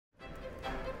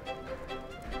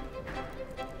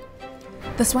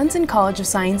The Swenson College of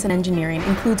Science and Engineering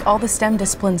includes all the STEM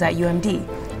disciplines at UMD: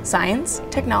 science,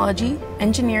 technology,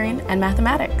 engineering, and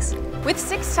mathematics. With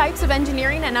 6 types of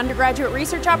engineering and undergraduate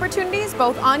research opportunities,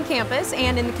 both on campus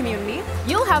and in the community,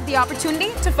 you'll have the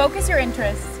opportunity to focus your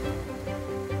interests.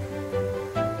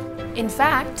 In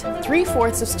fact,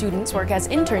 3/4 of students work as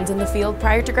interns in the field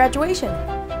prior to graduation.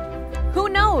 Who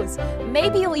knows?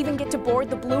 Maybe you'll even get to board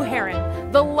the Blue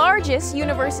Heron, the largest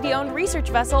university-owned research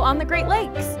vessel on the Great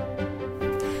Lakes.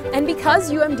 And because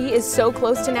UMD is so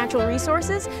close to natural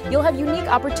resources, you'll have unique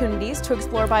opportunities to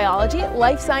explore biology,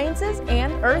 life sciences,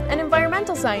 and earth and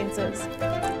environmental sciences.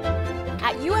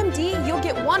 At UMD, you'll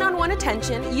get one-on-one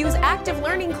attention, use active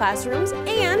learning classrooms,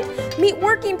 and meet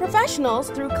working professionals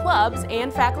through clubs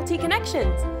and faculty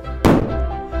connections.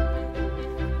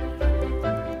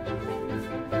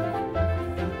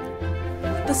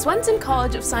 The Swenson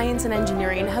College of Science and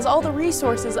Engineering has all the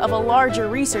resources of a larger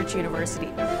research university,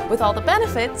 with all the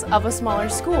benefits of a smaller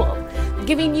school,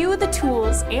 giving you the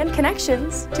tools and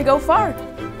connections to go far.